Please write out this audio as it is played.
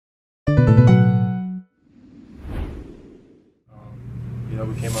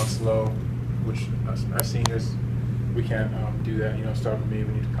we came out slow, which our seniors, we can't do that. Start with me.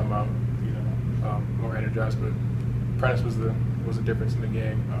 We need to come out, more energized. But Prentice was the difference in the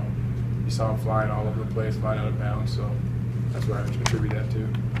game. You saw him flying all over the place, flying out of bounds. So that's what I attribute that to.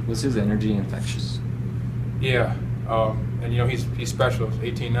 Was his energy infectious? Yeah, and he's special.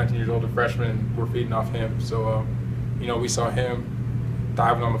 18, 19 years old, a freshman, and we're feeding off him. So we saw him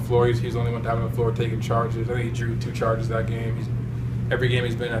diving on the floor. He's the only one diving on the floor, taking charges. I think he drew 2 charges that game. Every game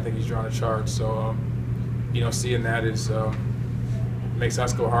he's been, I think he's drawn a charge. So seeing that makes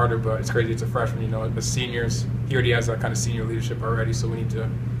us go harder. But it's crazy. It's a freshman. The seniors, he already has that kind of senior leadership already. So we need to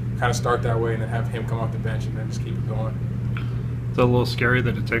kind of start that way and then have him come off the bench and then just keep it going. Is it a little scary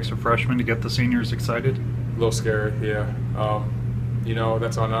that it takes a freshman to get the seniors excited? A little scary, yeah.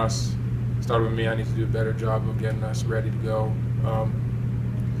 That's on us. Started with me. I need to do a better job of getting us ready to go.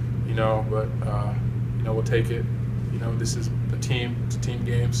 We'll take it. This is a team. It's a team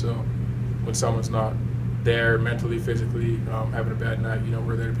game. So when someone's not there mentally, physically, having a bad night,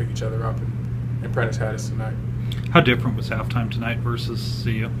 we're there to pick each other up. And Prentice had us tonight. How different was halftime tonight versus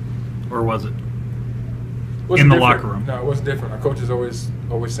CU? Or was it? In the locker room? No, it wasn't different. Our coaches always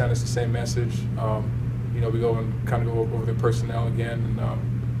send us the same message. We go and kind of go over the personnel again. And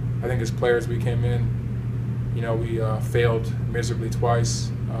I think as players, we came in, we failed miserably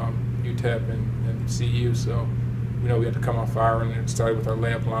twice, UTEP and CU. So, we had to come off fire, and it started with our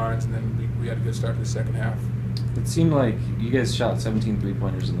layup lines, and then we had a good start to the second half. It seemed like you guys shot 17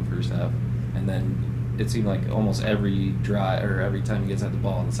 three-pointers in the first half, and then it seemed like almost every drive or every time you guys had the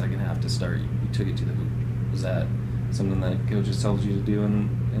ball in the second half to start, you took it to the hoop. Was that something that coaches told you to do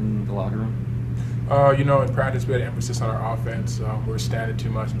in the locker room? In practice, we had emphasis on our offense. We're standing too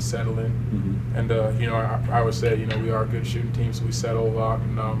much and settling. Mm-hmm. And, I would say, we are a good shooting team, so we settle a lot.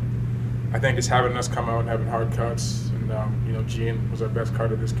 And I think it's having us come out and having hard cuts. And, Gene was our best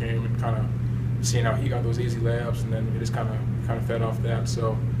cut of this game, and kind of seeing how he got those easy layups, and then we just kind of fed off that.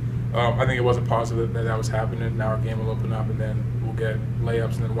 So I think it was a positive that was happening. Now our game will open up, and then we'll get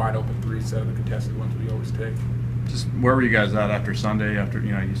layups and then wide open threes instead of the contested ones we always take. Just where were you guys at after Sunday? After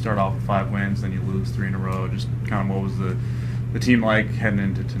you start off with 5 wins, then you lose 3 in a row. Just kind of what was the team like heading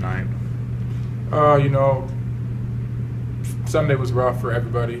into tonight? Sunday was rough for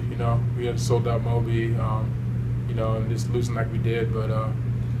everybody. We had sold out Moby, and just losing like we did. But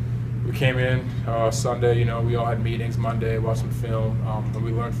we came in Sunday. We all had meetings Monday, watched some film, and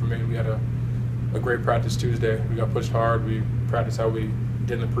we learned from it. We had a great practice Tuesday. We got pushed hard. We practiced how we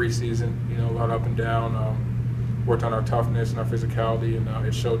did in the preseason. A lot up and down. Worked on our toughness and our physicality, and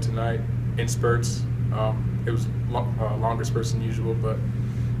it showed tonight in spurts. It was longer spurts than usual, but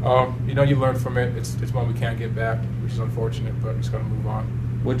you learn from it. It's one we can't get back, which is unfortunate, but we just got to move on.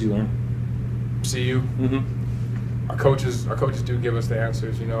 What did you learn? CU. Mm-hmm. Our coaches do give us the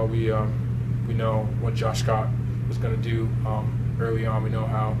answers. We know what Josh Scott was going to do early on. We know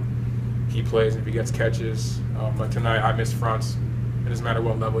how he plays if he gets catches. Like tonight, I missed fronts. It doesn't matter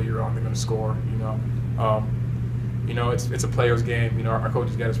what level you're on; they're going to score. It's a player's game. Our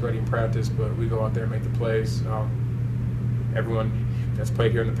coaches get us ready in practice, but we go out there and make the plays. Everyone that's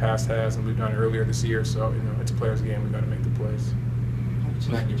played here in the past has, and we've done it earlier this year. So it's a player's game. We got to make the plays. How did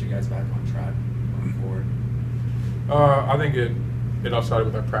tonight get you guys back on track going forward? I think it all started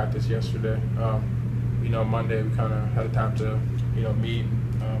with our practice yesterday. Monday we kind of had a time to meet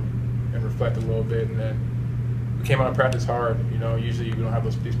and reflect a little bit, and then we came out and practice hard. Usually we don't have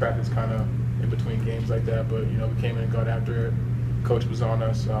these practice kind of in between games like that, but we came in and got after it. Coach was on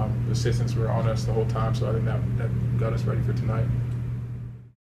us. The assistants were on us the whole time, so I think that got us ready for tonight.